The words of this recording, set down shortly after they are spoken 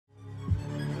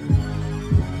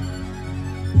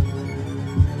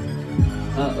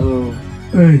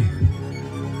Hey,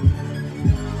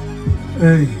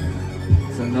 hey.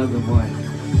 It's another one.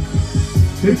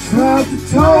 They tried to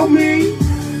tell me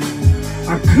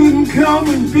I couldn't come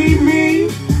and be me.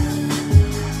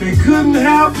 They couldn't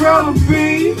have brother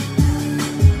B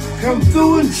come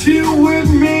through and chill with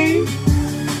me.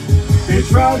 They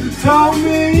tried to tell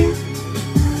me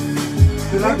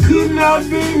that I could not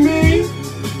be me,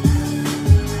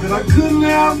 that I couldn't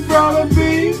have brother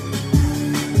B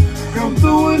come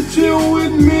through and chill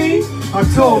with me. I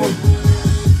told him,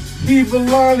 keep a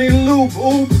learning loop.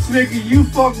 Oops, nigga, you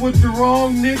fuck with the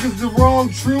wrong niggas, the wrong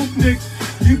truth, nigga.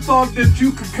 You thought that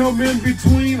you could come in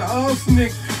between us,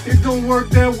 nigga. It don't work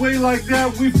that way like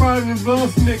that. We fighting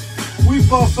blunts, nigga. We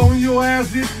bust on your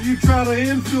ass if you try to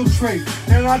infiltrate.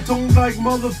 And I don't like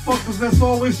motherfuckers that's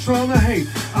always trying to hate.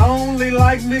 I only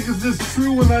like niggas that's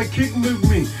true when I kick with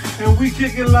me. And we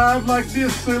kick it live like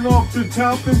this and off the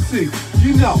top and see.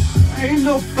 You know, ain't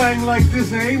no thing like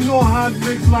this, ain't no hot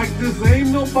mix like this, ain't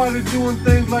nobody doing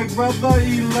things like Brother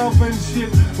E-Love and shit.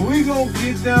 We gon'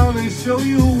 get down and show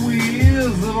you who we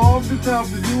is, and off the top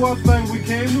to do our thing, we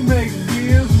came to make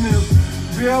business.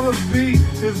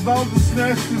 BLSB is about to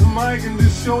snatch this mic and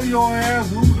just show your ass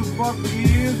who the fuck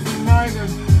he is tonight,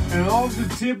 and off the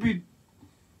tippy.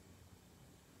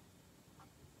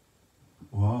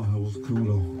 Wow, that was cool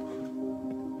though.